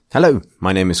Hello,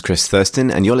 my name is Chris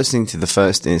Thurston, and you're listening to the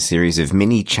first in a series of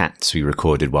mini chats we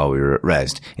recorded while we were at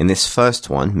Rezzed. In this first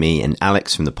one, me and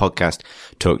Alex from the podcast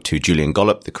talked to Julian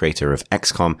Gollop, the creator of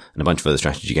XCOM and a bunch of other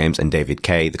strategy games, and David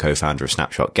Kaye, the co-founder of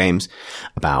Snapshot Games,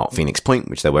 about Phoenix Point,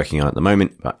 which they're working on at the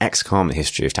moment, about XCOM, the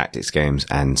history of tactics games,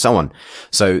 and so on.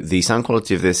 So the sound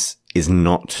quality of this is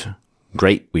not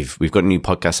great. We've got a new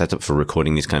podcast set up for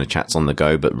recording these kind of chats on the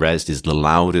go, but Rezzed is the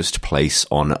loudest place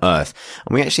on earth.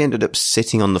 And we actually ended up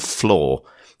sitting on the floor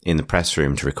in the press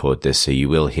room to record this. So you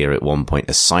will hear at one point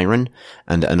a siren,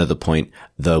 and at another point,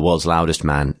 the world's loudest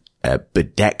man,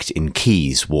 bedecked in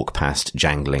keys, walk past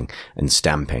jangling and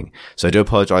stamping. So I do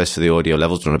apologize for the audio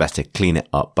levels. We're doing our best to clean it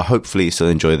up, but hopefully you still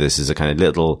enjoy this as a kind of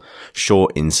little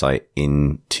short insight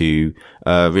into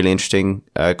a really interesting,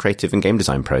 creative and game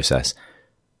design process.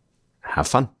 Have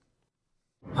fun.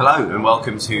 Hello and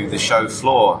welcome to the show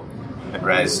floor at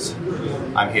Rezzed.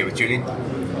 I'm here with Julian.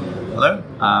 Hello,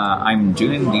 I'm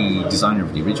Julian, the designer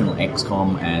of the original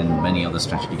XCOM and many other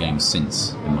strategy games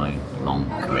since in my long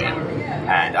career.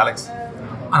 And Alex.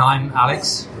 And I'm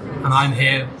Alex, and I'm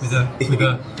here with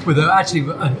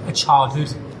a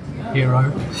childhood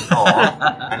hero.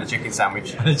 And a chicken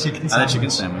sandwich. And a chicken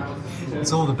sandwich.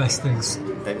 It's all the best things.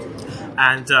 David.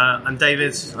 And I'm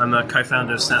David. I'm a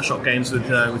co-founder of Snapshot Games with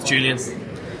Julian.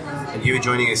 And you are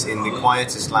joining us in the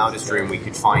quietest, loudest room we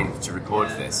could find to record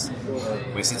this.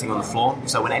 We're sitting on the floor,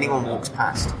 so when anyone walks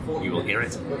past, you will hear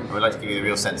it. And we'd like to give you a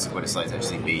real sense of what it's like to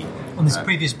actually be. On this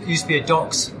previous, it used to be a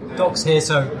docks here,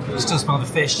 so you still smell the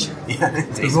fish. Yeah,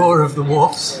 the roar of the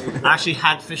wharfs. I actually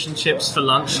had fish and chips for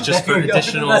lunch, just for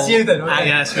additional. That's you then, right?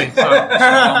 Yeah, that's me.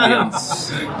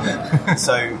 Sorry.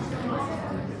 So,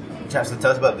 chaps,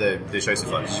 tell us about the show so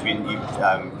far.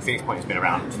 Phoenix Point has been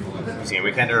around. You've seen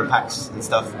Weekender and PAX and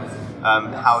stuff.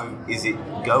 How is it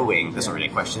going? That's not really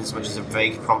a question so much as a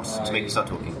vague prompt to make you start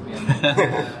talking.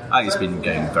 It's been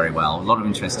going very well. A lot of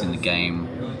interest in the game.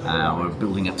 We're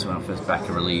building up to our first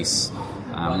backer release.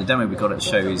 The demo we got at the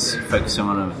show is focusing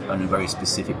on a very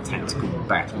specific tactical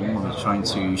battle. We're trying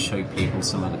to show people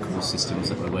some of the core systems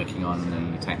that we're working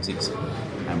on, the tactics,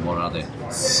 and what are the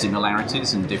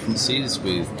similarities and differences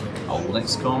with old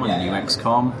XCOM and new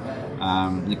XCOM.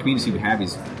 The community we have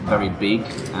is very big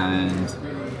and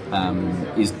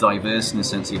is diverse in the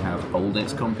sense you have old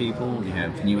XCOM people, you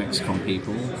have new XCOM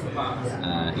people,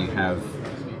 you have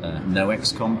no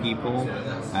XCOM people,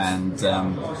 and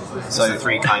so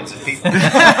three kinds of people.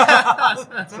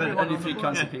 So only three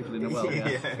kinds of people in the world.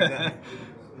 Yeah.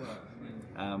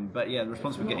 But yeah, the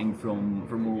response we're getting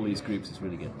from all these groups is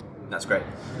really good. That's great.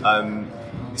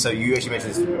 So you actually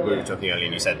mentioned this, we were talking earlier,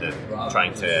 and you said that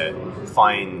trying to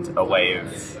find a way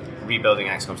of rebuilding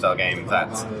an XCOM style game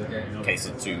that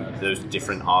catered to those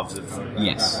different halves of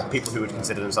people who would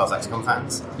consider themselves XCOM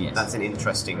fans. Yes. That's an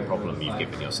interesting problem you've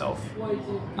given yourself.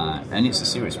 And it's a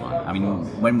serious one. I mean,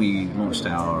 when we launched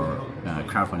our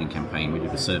crowdfunding campaign, we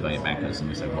did a survey of backers and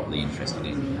we said what they're interested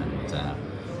in.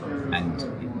 And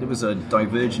there was a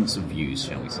divergence of views,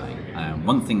 shall we say.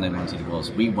 One thing they wanted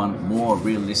was, we want more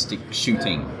realistic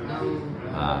shooting.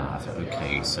 I thought,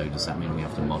 okay, so does that mean we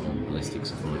have to model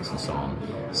ballistics of bullets and so on?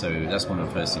 So that's one of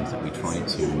the first things that we tried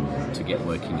to get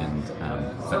working, and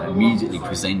that immediately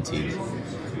presented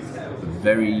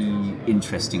very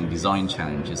interesting design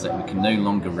challenges that we can no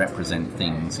longer represent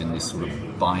things in this sort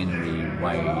of binary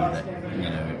way that,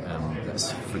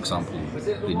 that's, for example,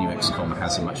 the new XCOM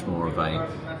has a much more of a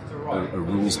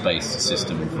rules-based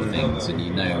system for things, and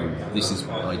this is,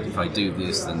 if I do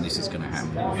this, then this is going to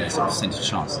happen. There's a percentage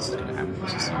chance this is going to happen,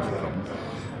 which is a huge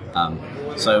problem.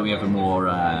 So we have a more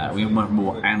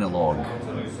analog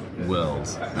world,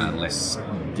 less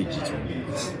digital,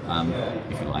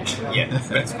 if you like. Yeah,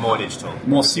 but it's more digital.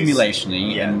 More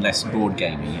simulation-y and less board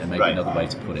gamey, and maybe another way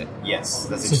to put it. Yes,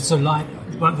 that's so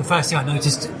the first thing I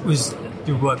noticed was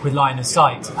you work with line of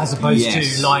sight as opposed to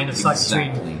line of sight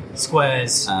between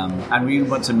squares. And we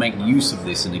want to make use of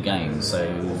this in the game, so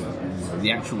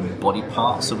the actual body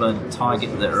parts of a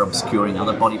target that are obscuring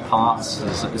other body parts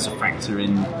is a factor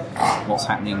in what's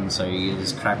happening. So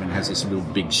this Crabman has this real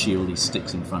big shield he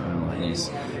sticks in front of him like this.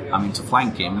 I mean, to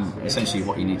flank him, essentially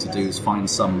what you need to do is find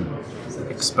some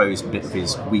exposed bit of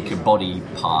his weaker body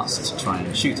parts to try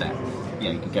and shoot at.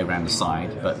 You could go around the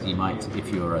side, but you might, if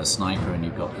you're a sniper and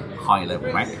you've got high level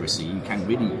of accuracy, you can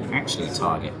really actually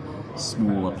target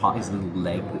smaller part, his little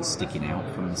leg that's sticking out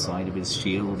from the side of his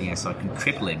shield. Yes, I can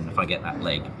cripple him if I get that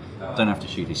leg. Don't have to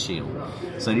shoot his shield.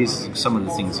 So it is some of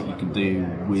the things that you can do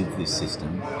with this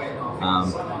system.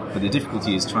 But the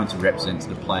difficulty is trying to represent to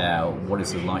the player what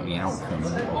is the likely outcome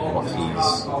of what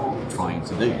he's trying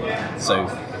to do. So,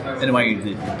 in a way,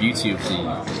 the beauty of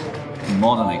the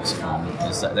modern XCOM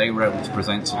is that they were able to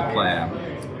present to the player,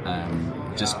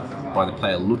 just by the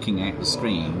player looking at the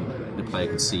screen, the player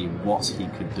could see what he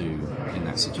could do in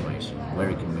that situation, where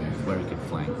he could move, where he could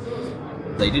flank.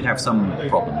 They did have some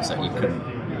problems that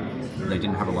they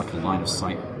didn't have a line of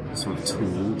sight sort of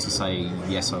tool to say,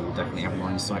 yes, I will definitely have a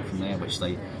line of sight from there, which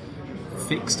they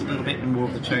fixed a little bit in War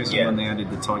of the Chosen when they added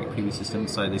the target PV system,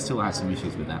 so they still had some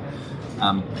issues with that.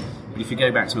 But if you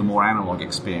go back to a more analog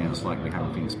experience like we have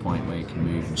at Phoenix Point, where you can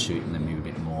move and shoot and then move a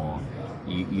bit more,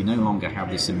 you no longer have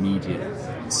this immediate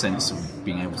sense of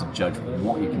being able to judge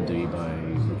what you can do by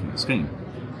looking at the screen.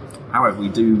 However, we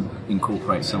do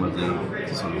incorporate some of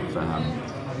the sort of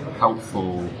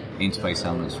helpful interface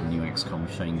elements from new XCOM,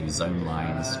 showing you zone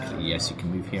lines. Yes, you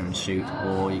can move here and shoot,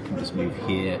 or you can just move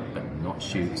here but not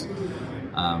shoot.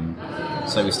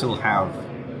 So we still have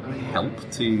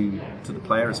help to the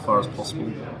player as far as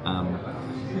possible.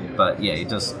 But yeah, it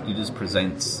does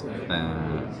present,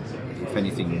 if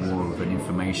anything, more of an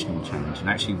informational challenge. And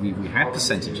actually, we had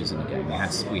percentages in the game.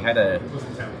 We had a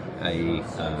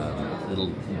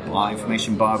little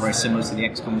information bar very similar to the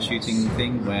XCOM shooting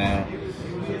thing, where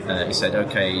it said,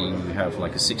 okay, you have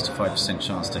like a 65%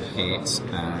 chance to hit,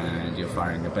 and you're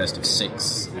firing a burst of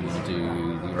 6, and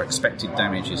your expected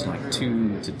damage is like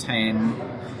 2 to 10.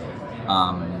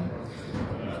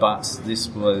 But this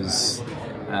was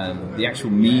the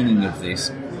actual meaning of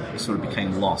this sort of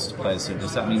became lost. Players said,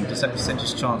 does that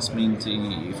percentage chance mean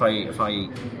if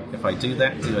I do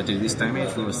that, do I do this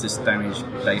damage, or is this damage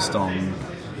based on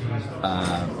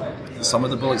some of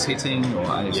the bullets hitting, or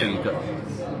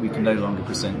we can no longer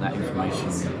present that information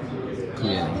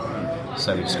clearly,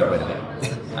 so we just got rid of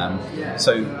it.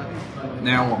 So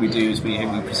now what we do is we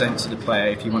present to the player,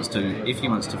 if he wants to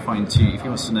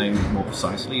know more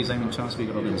precisely his aiming chance, we've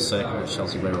got a little circle which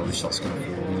tells you where all the shots come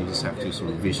from, and you just have to sort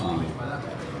of visually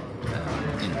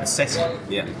assess it.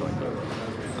 Yeah.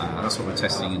 That's what we're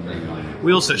testing in the.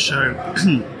 We also show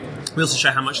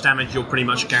how much damage you're pretty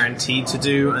much guaranteed to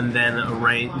do, and then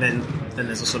then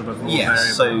there's a sort of a more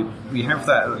variable. So we have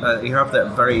that. You have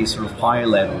that very sort of high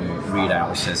level readout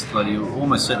which says, well, you're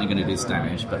almost certainly going to do this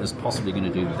damage, but there's possibly going to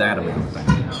do that amount of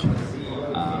damage.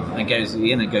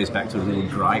 It goes back to a little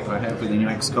gripe I have with the new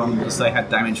XCOM, because they had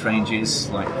damage ranges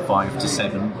like 5 to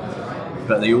 7.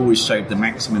 But they always showed the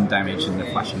maximum damage and the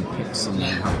flashing pips on the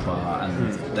health bar,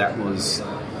 and that was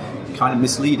kind of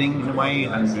misleading in a way.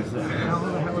 And how the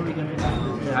hell are we going to?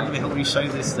 How do we show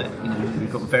this? That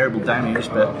we've got variable damage,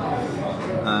 but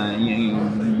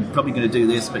you're probably going to do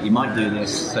this, but you might do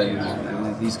this. So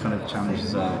these kind of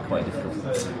challenges are quite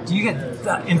difficult. Do you get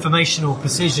that informational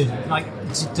precision? Like,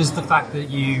 does the fact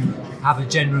that you have a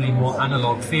generally more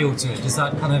analog feel to it, does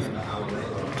that kind of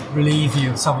relieve you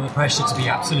of some of the pressure to be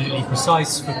absolutely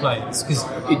precise for players? Because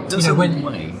it does in a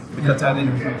way,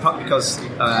 because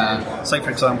say for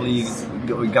example you've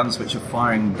got guns which are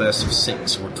firing bursts of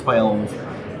 6 or 12,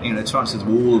 the chances of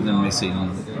all of them missing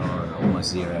are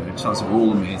almost zero. The chance of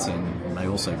all of them hitting may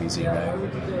also be zero.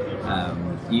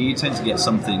 You tend to get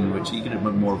something which you get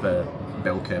more of a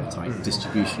bell curve type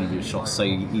distribution of your shots, so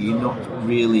you're not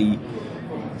really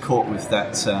caught with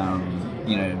that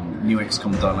new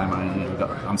XCOM dilemma.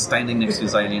 I'm standing next to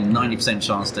this alien, 90%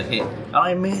 chance to hit.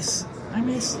 I miss.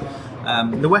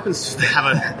 The weapons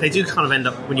they do kind of end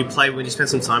up, when you spend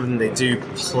some time with them, they do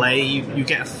play. You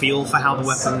get a feel for how the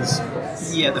weapons.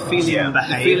 Yeah, the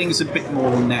feeling is a bit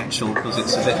more natural, because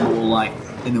it's a bit more like,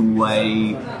 in a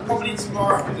way,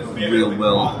 real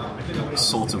world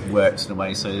sort of works in a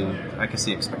way, so I can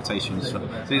see expectations. So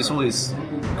it's always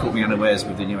caught me unawares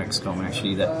with the new XCOM,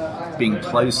 actually, that being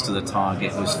close to the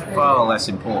target was far less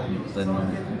important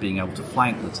than being able to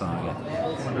flank the target.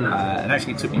 And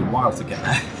actually it took me a while to get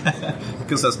that,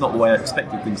 because that's not the way I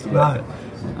expected things to work.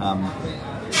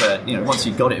 But once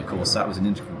you got it, of course, that was an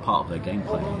integral part of their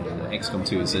gameplay. XCOM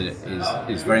 2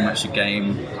 is very much a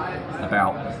game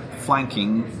about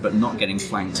flanking, but not getting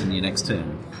flanked in your next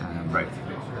turn. Right.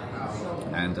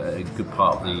 And a good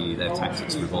part of their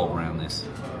tactics revolve around this.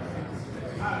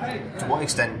 To what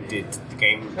extent did the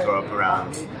game grow up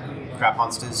around crab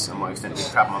monsters, and what extent did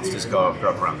crab monsters grow up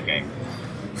around the game?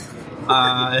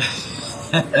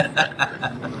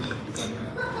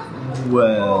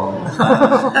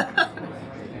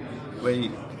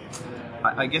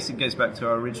 I guess it goes back to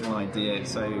our original idea.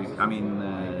 So,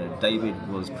 David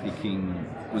was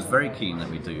very keen that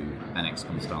we do an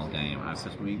XCOM style game. I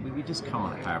said we just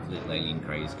can't have little alien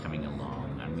craze coming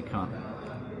along, and we can't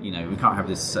have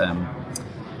this.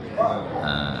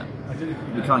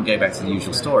 We can't go back to the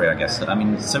usual story, I guess.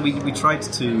 So we tried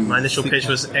to. My initial pitch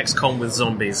was XCOM with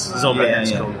zombies.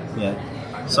 XCOM. Yeah.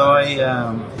 So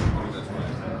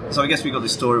So I guess we got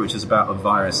this story which is about a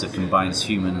virus that combines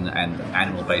human and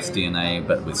animal-based DNA,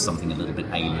 but with something a little bit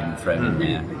alien thrown in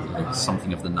there, or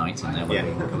something of the night in there, whatever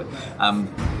you call it.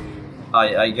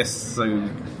 I guess so.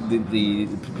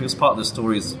 Because part of the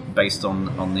story is based on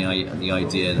the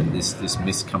idea that this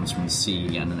mist comes from the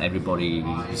sea, and everybody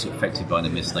is affected by the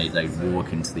mist. They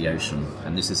walk into the ocean,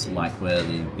 and this is like where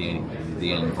the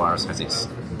alien virus has its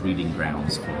breeding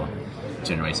grounds for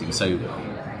generating. So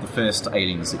the first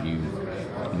aliens that you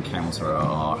encounter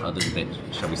are a little bit,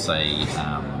 shall we say,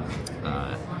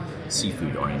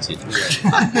 seafood oriented,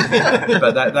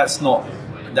 but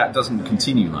that doesn't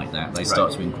continue like that. They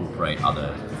start to incorporate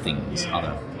other things,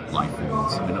 other life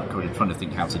forms. We're not really trying to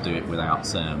think how to do it without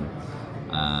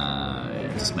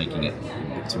just making it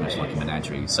too much like a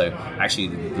menagerie. So actually,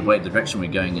 the direction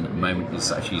we're going in at the moment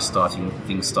is actually starting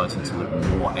to look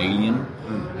more alien,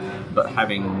 but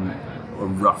having a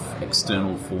rough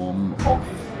external form of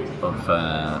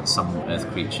some Earth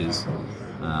creatures.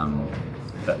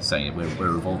 But saying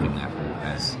we're evolving that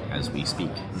as we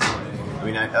speak. I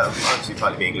mean, obviously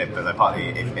partly being glib, but partly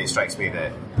it strikes me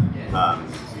that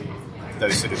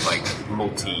those sort of like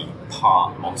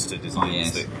multi-part monster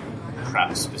designs that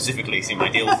crap specifically seem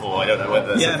ideal for. I don't know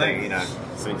whether that's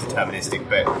something deterministic,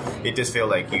 but it does feel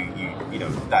like you know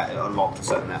that unlocked a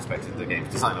certain aspect of the game's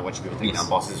design. I watch people taking down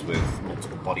bosses with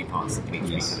multiple body parts that can each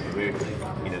be kind of removed.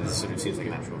 You know, this sort of seems like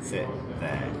a natural fit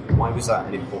there. Why was that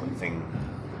an important thing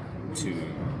to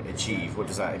achieve? What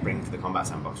does that bring to the combat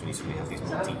sandbox when you suddenly have these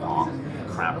multi-part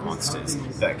crab monsters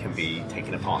that can be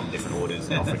taken apart in different orders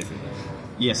and offer different...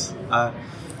 Yes.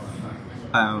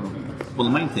 Well, the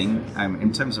main thing,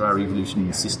 in terms of our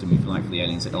evolution system, if you like, for the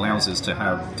aliens, it allows us to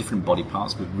have different body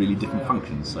parts with really different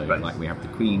functions. So, like, we have the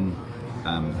queen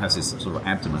has this sort of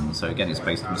abdomen. So again, it's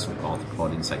based on sort of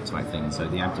arthropod insect type thing. So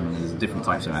the abdomen, there's different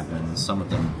types of abdomens. Some of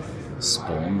them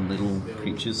spawn little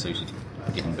creatures, so she's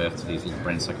giving birth to these little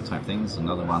brain sucker type things.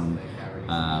 Another one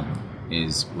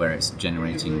is where it's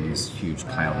generating this huge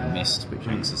cloud of mist, which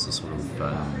acts as a sort of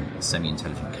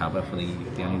semi-intelligent cover for the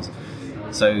aliens.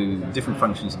 So different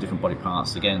functions, different body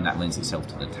parts. Again, that lends itself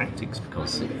to the tactics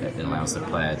because it allows the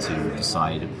player to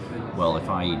decide, well, if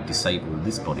I disable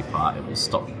this body part, it will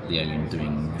stop the alien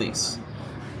doing this.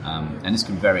 And this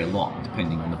can vary a lot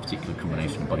depending on the particular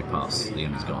combination of body parts the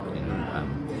alien's got. You know,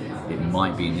 it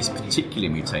might be in this particular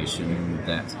mutation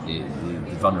that the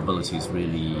vulnerability is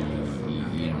really,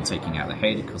 you know, taking out the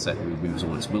head because that removes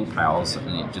all its willpowers,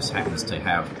 and it just happens to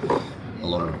have a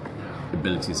lot of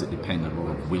abilities that depend on a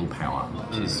lot of willpower,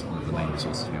 which is one of the main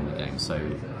resources around the game. So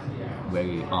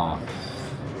we are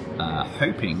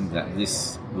hoping that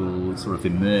this will sort of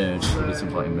emerge, this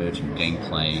sort of emergent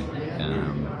gameplay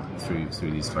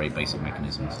through these very basic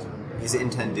mechanisms. Is it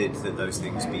intended that those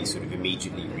things be sort of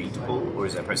immediately readable, or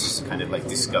is that process kind of like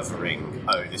discovering,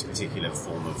 oh, this particular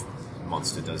form of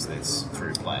monster does this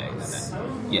through play? And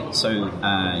then... Yeah, so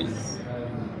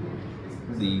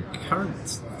the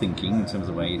current thinking in terms of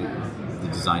the way that the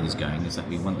design is going is that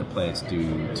we want the player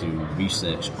to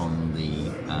research on the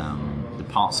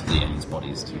parts of the aliens'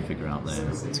 bodies to figure out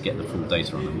to get the full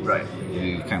data on them. Right.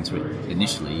 You encounter it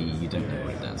initially, you don't know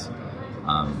what it does.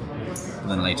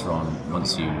 Then later on,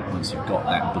 once you've got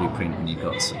that blueprint and you've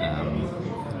got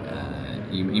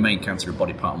you may encounter a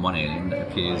body part on one alien that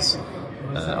appears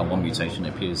on one mutation,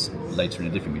 it appears later in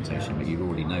a different mutation, but you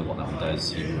already know what that one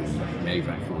does. You may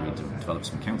therefore need to develop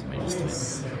some countermeasures to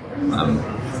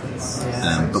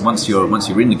it. But once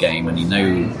you're in the game and you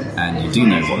do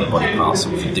know what the body parts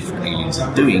of the different aliens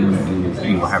are doing,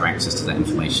 you will have access to that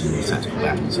information in your tactical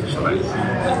battles.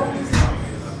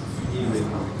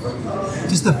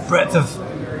 Just the breadth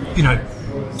of, you know,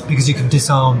 because you can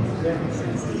disarm,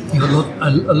 you've got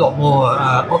a lot more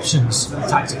options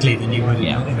tactically than you would in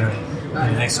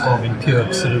an XCOM in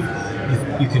pure sort of,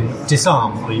 you can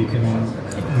disarm or you can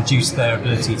reduce their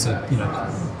ability to, you know,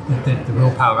 the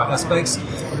willpower aspects.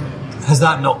 Has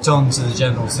that knocked on to the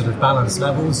general sort of balance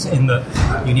levels in that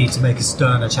you need to make a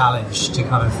sterner challenge to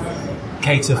kind of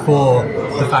cater for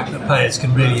the fact that players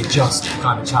can really adjust the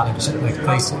kind of challenge that they're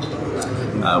facing?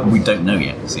 We don't know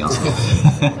yet, is the answer.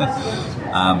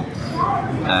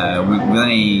 With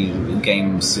any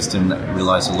game system that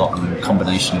relies a lot on a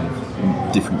combination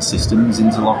of different systems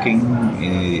interlocking,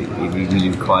 it really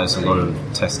requires a lot of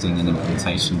testing and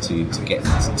implementation to get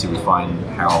to refine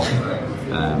how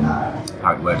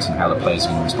it works and how the players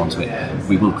can respond to it.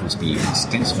 We will, of course, be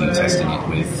extensively testing it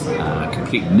with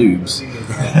complete noobs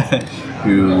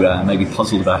who may be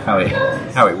puzzled about how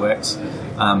it works.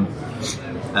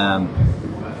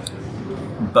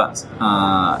 But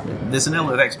there's an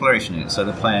element of exploration in it, so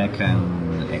the player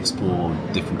can explore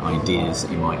different ideas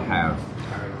that you might have,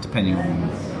 depending on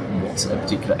what a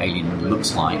particular alien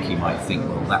looks like, you might think,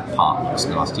 well, that part looks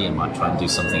nasty, and might try and do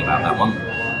something about that one.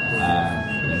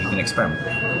 You can experiment.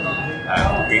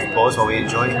 Brief pause while we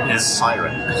enjoy the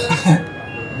siren.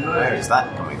 Where is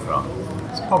that coming from?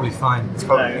 It's probably fine. It's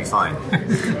probably fine.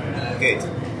 Good.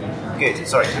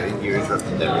 Sorry, you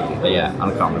interrupted there. But yeah,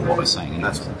 I can't remember what I was saying.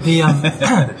 That's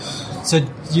So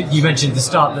you mentioned at the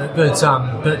start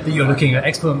that you're looking at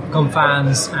XCOM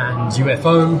fans and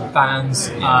UFO fans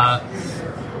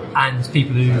and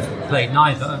people who've played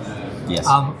neither. Yes.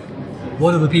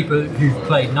 What are the people who've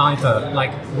played neither?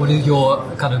 Like, what are your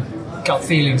kind of gut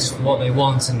feelings for what they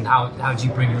want, and how do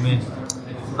you bring them in?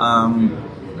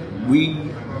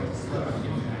 We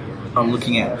are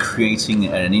looking at creating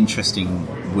an interesting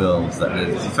world.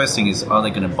 The first thing is, are they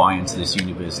going to buy into this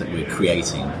universe that we're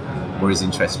creating? What is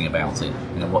interesting about it?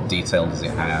 What detail does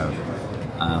it have?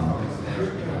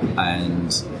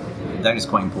 And that is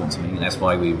quite important to me, and that's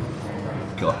why we've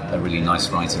got a really nice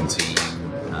writing team.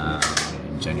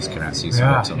 Jonas Karatsis, who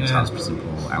works on the Talos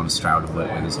Principle, Alan Stroud, who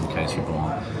worked with us on Case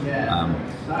Reborn.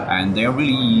 And they are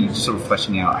really sort of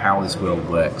fleshing out how this world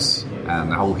works and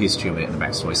the whole history of it and the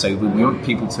backstory. So we want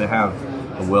people to have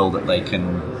a world that they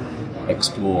can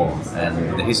explore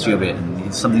and the history of it, and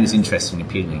it's something that's interesting and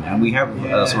appealing. And we have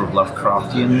a sort of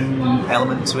Lovecraftian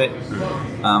element to it,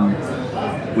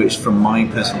 which from my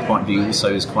personal point of view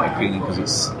also is quite appealing, because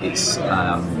it's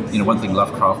one thing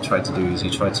Lovecraft tried to do is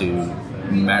he tried to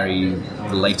marry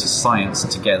the latest science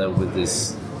together with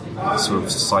this sort of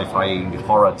sci-fi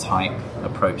horror type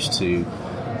approach to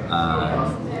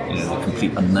the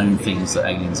complete unknown things that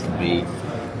aliens can be,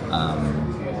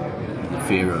 the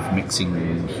fear of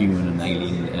mixing human and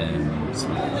alien and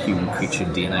sort of human creature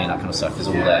DNA and that kind of stuff is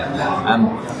all there,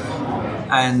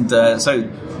 so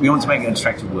we want to make an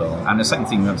attractive world. And the second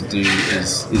thing we want to do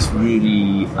is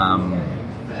really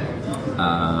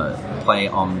play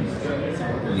on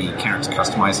the character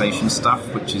customization stuff,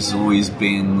 which has always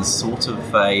been sort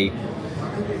of a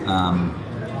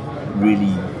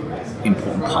really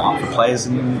important part for players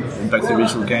in both the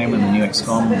original game and the new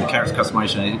XCOM. The character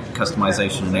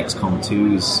customization in XCOM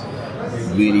 2 is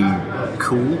really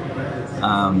cool,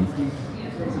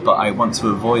 but I want to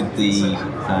avoid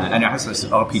and it has this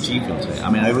RPG feel to it. I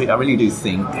mean, I really do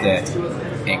think that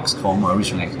XCOM, or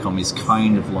original XCOM, is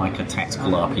kind of like a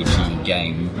tactical RPG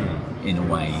game in a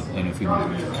way, and if we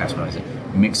want to categorize it,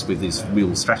 mixed with this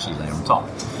real strategy layer on top.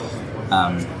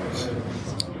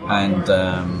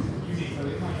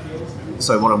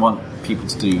 So what I want people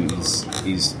to do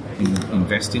is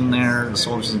invest in their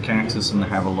soldiers and characters and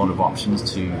have a lot of options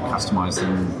to customize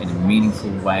them in a meaningful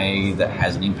way that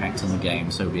has an impact on the game,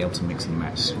 so we'll be able to mix and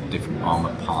match different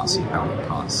armor parts and power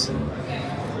parts,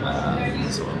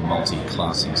 and sort of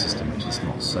multi-classing system, which is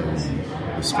not so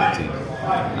restricted.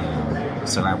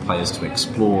 So allow players to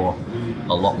explore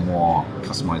a lot more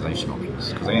customization options.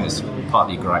 Because again, it's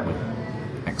partly great with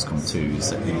XCOM 2 is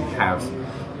that you have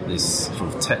this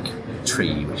sort of tech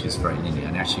tree which is very linear,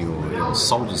 and actually your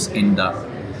soldiers end up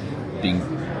being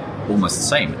almost the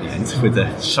same at the end with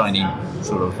the shiny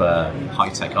sort of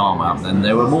high-tech armor, and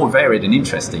they were more varied and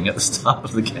interesting at the start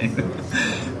of the game.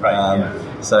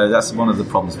 So that's one of the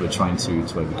problems we're trying to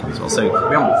overcome as well. So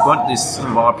we want this sort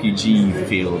of RPG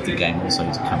feel of the game also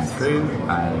to come through,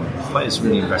 and players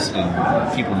really invested in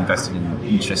an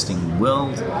interesting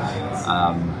world,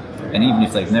 and even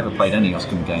if they've never played any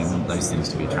XCOM game, want those things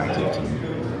to be attractive to them.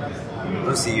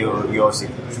 Obviously, you're obviously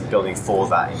building for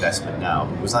that investment now.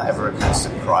 Was that ever a kind of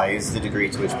surprise, the degree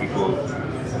to which people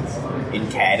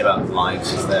cared about the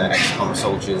lives of their XCOM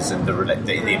soldiers and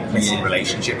the implicit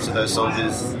relationships of those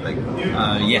soldiers?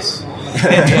 Yes.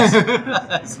 Yes.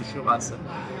 That's the short answer.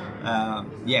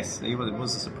 Yes, it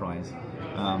was a surprise.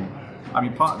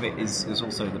 Part of it is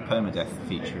also the permadeath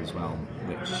feature as well,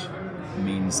 which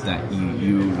means that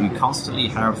you constantly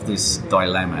have this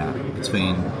dilemma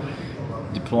between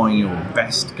deploying your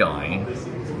best guy,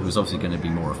 who's obviously going to be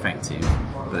more effective,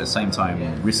 but at the same time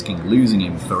risking losing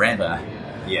him forever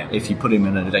if you put him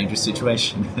in a dangerous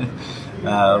situation,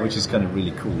 which is kind of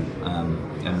really cool,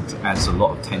 and adds a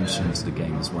lot of tension to the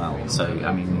game as well. So,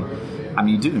 I mean,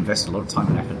 you do invest a lot of time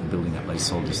and effort in building up those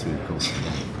soldiers through the course of the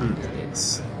game.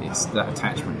 It's that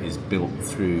attachment is built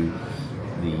through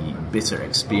the bitter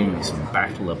experience of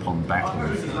battle upon battle.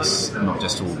 It's not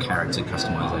just all character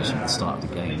customization at the start of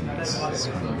the game. It's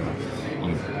kind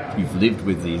of, you've lived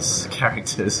with these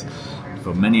characters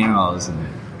for many hours and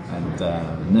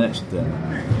nurtured them.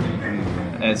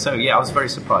 And so, I was very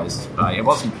surprised. It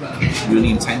wasn't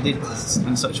really intended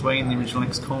in such a way in the original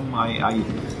XCOM.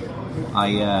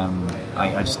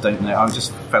 I just don't know. I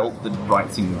just felt the right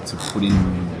thing to put in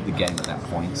the game at that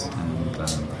point, and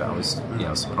But I was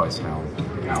surprised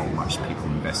how much people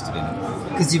invested in it.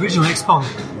 Because the original XCOM,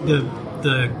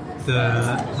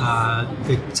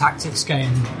 the tactics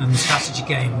game and the strategy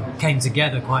game came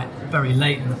together quite very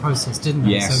late in the process, didn't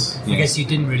they? Yes. So I guess you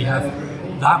didn't really have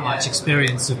that much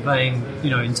experience of playing,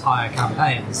 entire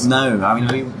campaigns. No, I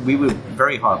mean we were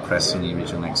very hard pressed on the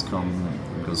original XCOM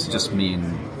because just me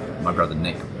and my brother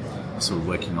Nick were sort of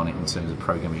working on it in terms of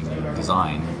programming and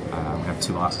design. We have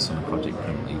 2 artists on the project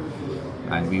currently,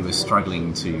 and we were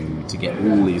struggling to get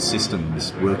all these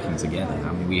systems working together.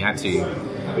 I mean, we had to.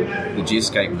 The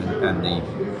Geoscape and the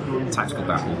tactical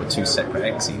battle were 2 separate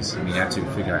X's, and we had to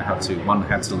figure out one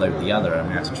had to load the other, and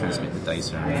we had to transmit the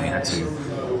data, and we had to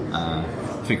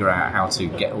figure out how to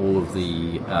get all of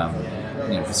the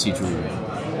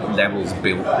procedural levels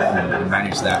built and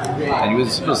manage that. And it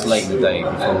was late in the day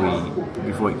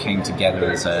before it came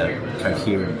together as a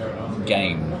coherent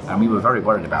game, and we were very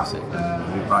worried about it.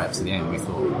 And right up to the end, we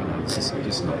thought, this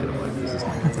is not going to work. This is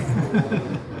not going to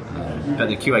work. But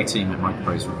the QA team at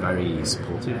Microprose were very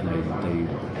supportive.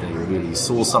 They really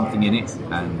saw something in it,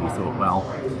 and we thought, well,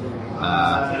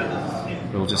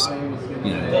 we'll just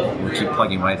we'll keep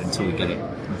plugging away until we get it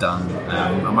done.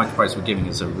 And Microprose were giving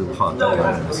us a real hard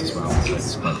deadline on this as well, so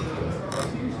it's quite difficult.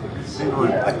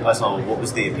 Personally, what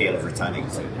was the appeal of returning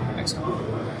to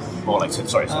XCOM? Or to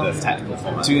the tactical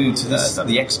format? To this,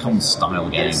 the XCOM style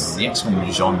game, yes. The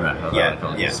XCOM genre,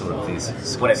 yeah. Sort of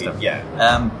this whatever, stuff. Yeah.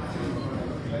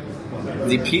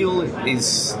 The appeal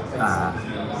is, I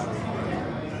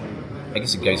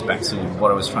guess it goes back to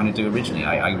what I was trying to do originally.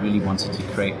 I really wanted to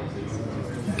create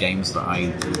games that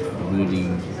I really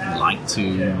like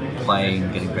to play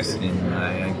and get invested in.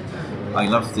 I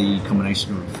love the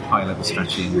combination of high-level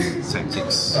strategy and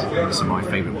tactics. Some of my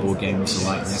favourite board games are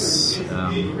like this.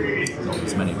 Not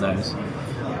as many of those.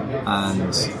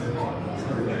 And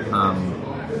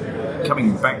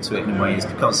coming back to it in a way is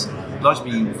because,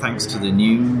 largely thanks to the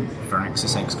new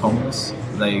Firaxis XCOMs,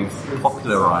 they've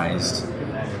popularised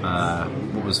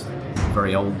what was a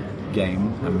very old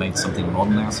game and made something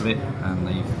modern out of it, and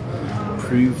they've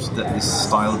proved that this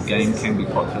style of game can be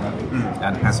popular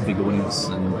and has a big audience.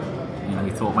 And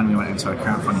we thought when we went into a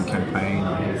crowdfunding campaign,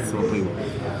 we thought we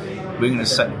were going to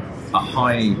set a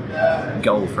high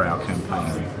goal for our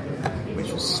campaign,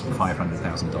 which was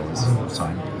 $500,000 at the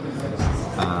time.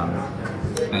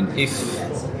 And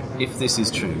if this is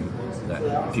true,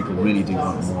 that people really do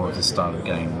want more of this style of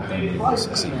game, then we will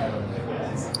succeed.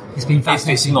 It's been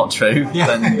fascinating. If it's not true,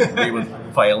 then we would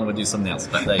fail and we'd do something else.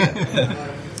 But there you go.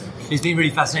 It's been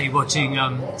really fascinating watching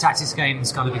tactics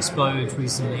games kind of explode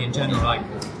recently in general. Like,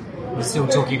 we're still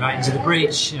talking about Into the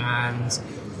Breach, and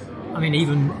I mean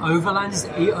even Overland. So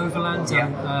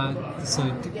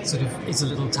sort of it's a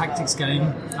little tactics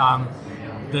game.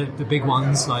 The big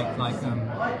ones like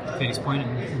Phoenix Point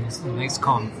and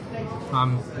XCOM.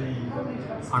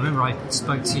 I remember I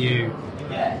spoke to you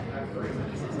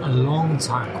a long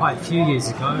time, quite a few years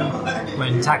ago,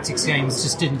 when tactics games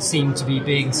just didn't seem to be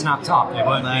being snapped up. They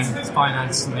weren't being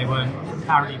financed, and they weren't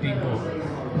apparently being bought.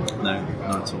 No,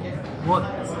 not at all. What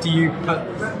do you put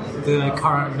the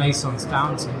current renaissance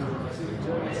down to?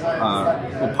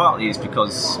 Well, partly is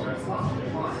because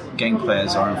game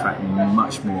players are in fact a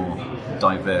much more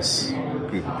diverse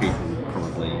group of people,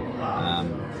 probably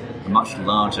a much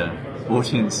larger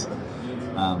audience,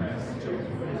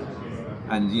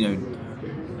 and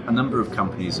a number of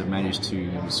companies have managed to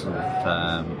sort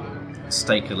of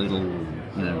stake a little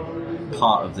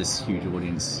part of this huge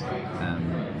audience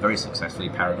very successfully.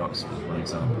 Paradox, for one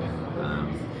example,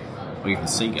 or even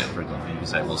Sega, for example. You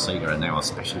say, well, Sega are now a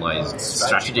specialised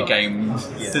strategy game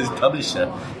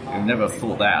publisher. I've never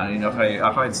thought that. I mean, if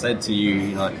I had said to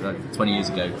you, like 20 years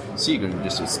ago, Sega would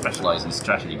just specialise in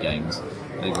strategy games,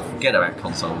 they would forget about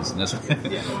consoles, and you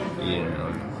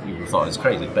would have thought it was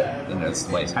crazy, but that's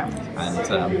the way it's happened. And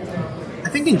I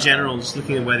think in general, just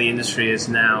looking at where the industry is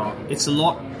now, it's a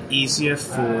lot easier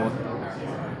for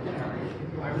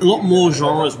a lot more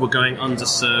genres were going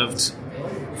underserved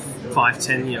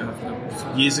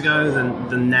 5-10 years ago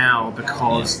than now,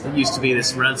 because there used to be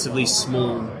this relatively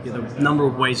small number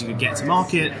of ways you could get to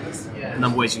market, number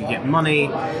of ways you could get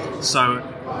money. So,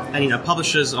 and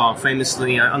publishers are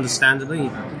famously,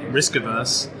 understandably, risk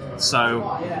averse.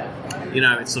 So,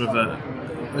 it's sort of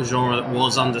a genre that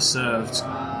was underserved.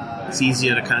 It's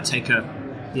easier to kind of take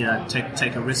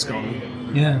a risk on.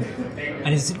 Yeah,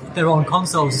 and they're on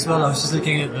consoles as well. I was just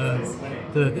looking at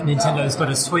the Nintendo's got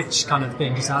a Switch kind of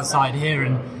thing just outside here,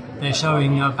 and they're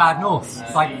showing Bad North.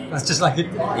 Like that's just like a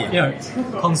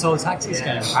console tactics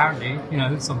game. Apparently,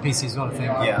 it's on PC as well. I think.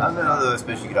 Yeah, I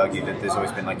suppose you could argue that there's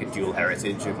always been like a dual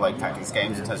heritage of like tactics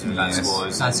games in terms of Advance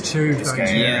Wars. That's true.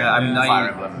 Yeah, I mean,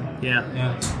 Fire Emblem.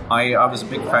 Yeah. I was a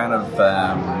big fan of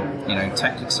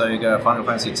Tactics Ogre, Final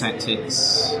Fantasy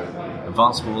Tactics,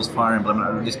 Advance Wars, Fire Emblem.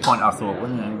 At this point, I thought,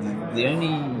 the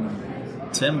only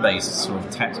turn-based sort of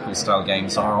tactical style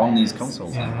games are on these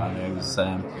consoles. It was,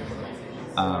 and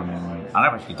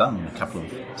I've actually done a couple of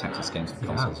tactics games for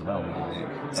consoles as well.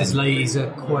 There's Laser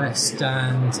Quest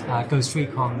and Ghost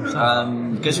Recon.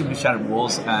 Ghost Recon Shadow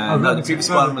Wars, and the previous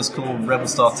one was called Rebel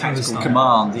Star Tactical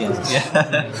Command.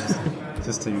 Yeah.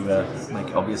 Just to make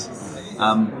it obvious.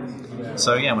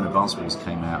 So when Advance Wars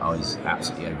came out, I was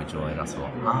absolutely overjoyed. I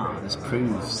thought, this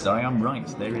proves that I am right.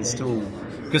 There is still...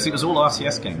 Because it was all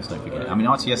RTS games, don't forget. I mean,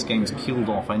 RTS games killed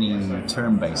off any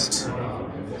turn-based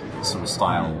sort of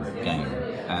style game.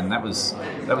 And that was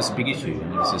a big issue.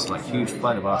 And there was this like huge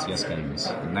flood of RTS games.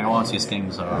 And now RTS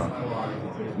games are,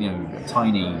 a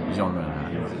tiny genre.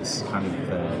 And it's kind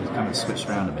of switched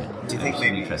around a bit. Do you think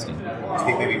maybe interesting? Do you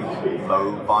think maybe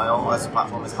mobile as a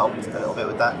platform has helped a little bit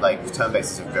with that? Like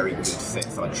turn-based is a very good fit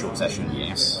for like short session.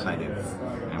 Yes, kind of.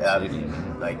 Absolutely.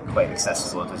 Like quite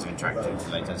accessible in terms of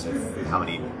interaction, in terms of how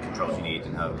many controls you need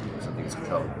and how something is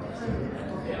controlled.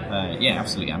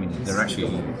 Absolutely. I mean, they're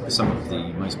actually some of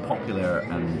the most popular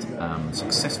and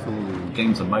successful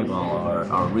games on mobile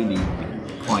are really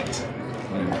quite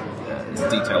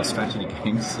detailed strategy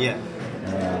games. Yeah.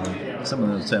 Some of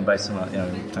them are turn-based, some are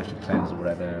Clash of Clans or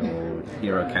whatever, or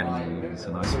Hero Academy. It's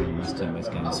a nice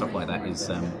turn-based game. Stuff like that is.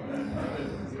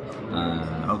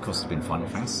 Of course, it's been Fire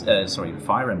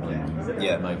Emblem.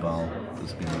 Mobile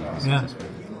has been really successful.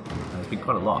 There's been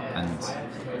quite a lot, and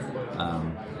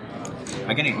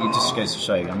again, it just goes to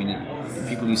show. I mean,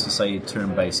 people used to say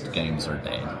turn-based games are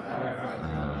dead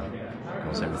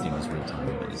because everything was real-time.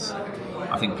 But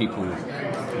I think people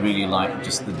really like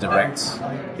just the direct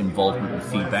involvement and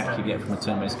feedback you get from a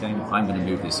turn-based game. I'm going to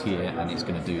move this here, and it's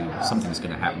going to do something's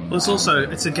going to happen. Well,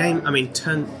 it's a game. I mean,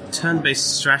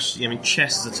 turn-based strategy. I mean,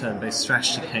 chess is a turn-based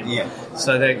strategy game. Yeah.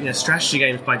 So strategy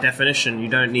games, by definition, you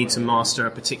don't need to master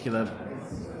a particular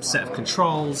set of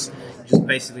controls. You just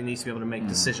basically need to be able to make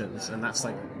decisions, and that's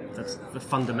the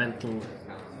fundamentally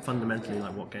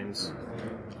like what games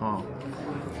are.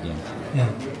 Yeah.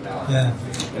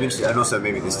 And also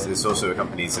maybe this also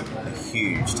accompanies a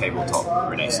huge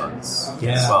tabletop renaissance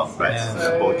as well, right?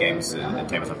 Yeah. Board games and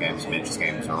tabletop games, miniatures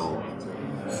games are all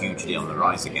hugely on the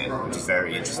rise again, which is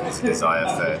very interesting. There's a desire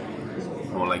for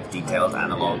more like detailed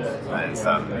analog and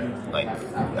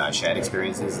shared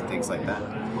experiences and things like that.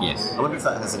 Yes. I wonder if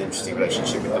that has an interesting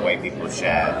relationship with the way people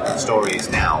share stories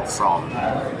now from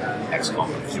XCOM,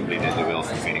 presumably they will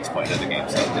from Phoenix Point and other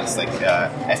games. It's like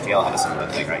FTL had a similar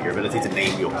thing, right? Your ability to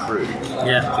name your crew.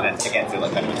 Yeah. So then to get to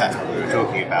like kind of attachment we were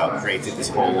talking about, created this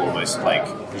whole almost like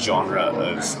genre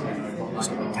of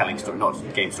telling not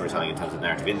game storytelling in terms of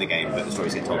narrative in the game, but the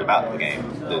stories getting told about the game,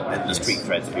 the endless tweet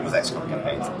threads of people's XCOM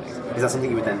campaigns and things. Is that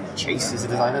something you would then chase as a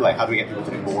designer? Like, how do we get people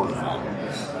to do more of that?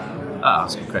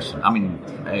 That's a good question. I mean,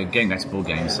 going back to board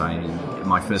games,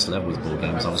 my first level was board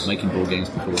games. I was making board games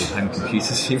before home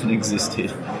computers even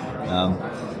existed.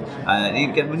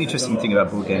 Again, one interesting thing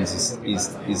about board games is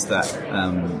that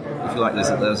if you like,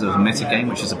 there's a meta game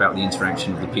which is about the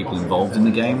interaction of the people involved in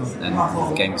the game, and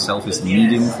the game itself is the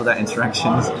medium for that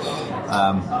interaction.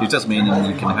 It does mean that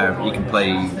you can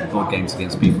play board games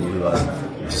against people who are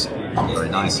just not very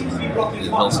nice and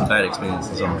involve some bad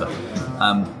experiences on. But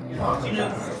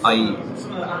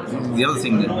the other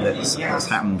thing that's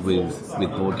happened with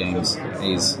board games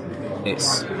is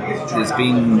there's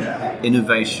been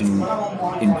innovation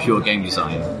in pure game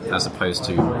design as opposed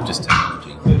to just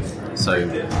technology. So,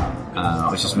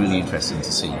 which is really interesting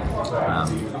to see.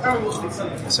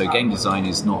 So game design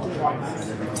is not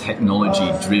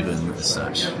technology driven as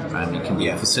such, and it can be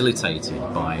facilitated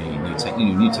by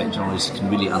new technologies can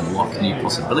really unlock new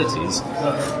possibilities.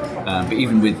 But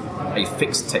even with a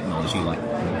fixed technology like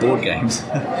board games,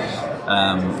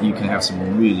 you can have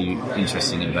some really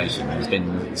interesting innovation. There's been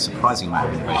a surprising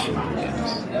amount of innovation in board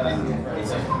games,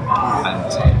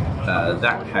 and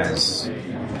that has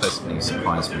personally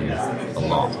surprised me a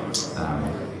lot.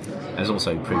 Has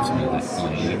also proved to me that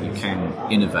you can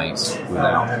innovate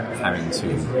without having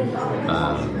to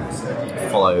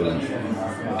follow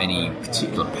any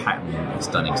particular pattern that's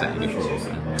done exactly before.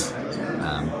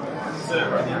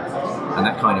 And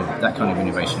that kind of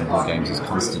innovation in board games is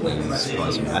constantly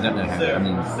surprising me. I don't know how. I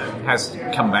mean, it has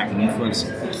come back and influenced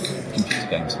computer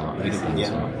games a lot, video games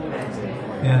a lot.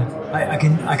 Yeah, I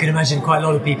can imagine quite a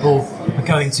lot of people are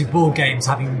going to board games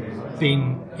having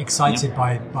been excited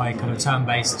by kind of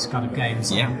turn-based kind of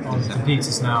games on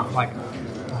computers now. Like,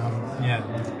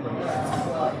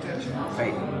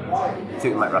 Great. I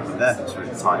think we might wrap up there because we're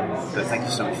at the time. But thank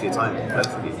you so much for your time, both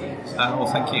of you. Well,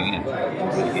 thank you.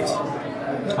 Yeah. Really good.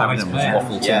 I didn't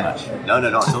waffle too much. No, not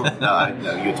at all.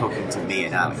 No, you're talking to me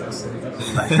and Alex.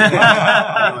 Like,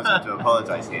 anyone's got to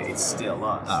apologise here. It's still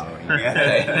us. Oh,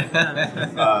 yeah.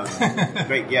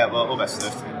 Great. Yeah. Well, all best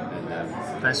stuff.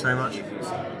 Thanks very much.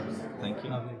 Thank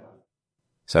you.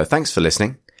 So thanks for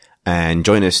listening, and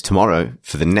join us tomorrow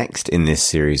for the next in this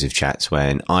series of chats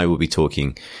when I will be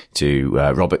talking to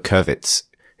Robert Kurwitz,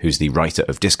 who's the writer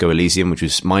of Disco Elysium, which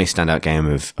was my standout game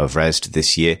of Rezzed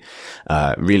this year.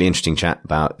 Really interesting chat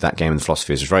about that game and the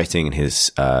philosophy of his writing and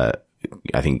his, I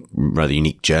think, rather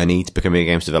unique journey to becoming a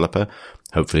games developer.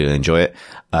 Hopefully you'll enjoy it.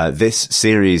 This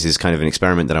series is kind of an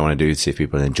experiment that I want to do to see if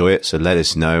people enjoy it. So let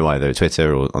us know either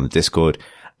Twitter or on the Discord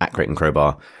at Crate and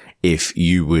Crowbar if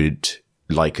you would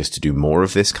like us to do more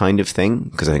of this kind of thing,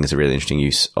 because I think it's a really interesting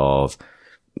use of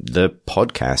the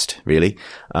podcast, really.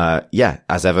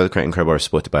 As ever, Crate and Crowbar is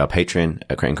supported by our Patreon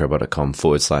at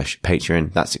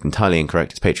crateandcrowbar.com/Patreon. That's entirely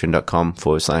incorrect. It's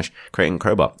patreon.com/Crate and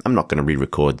Crowbar. I'm not going to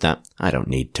re-record that. I don't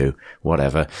need to.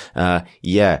 Whatever.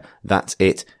 That's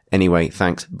it. Anyway,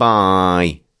 thanks.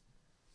 Bye.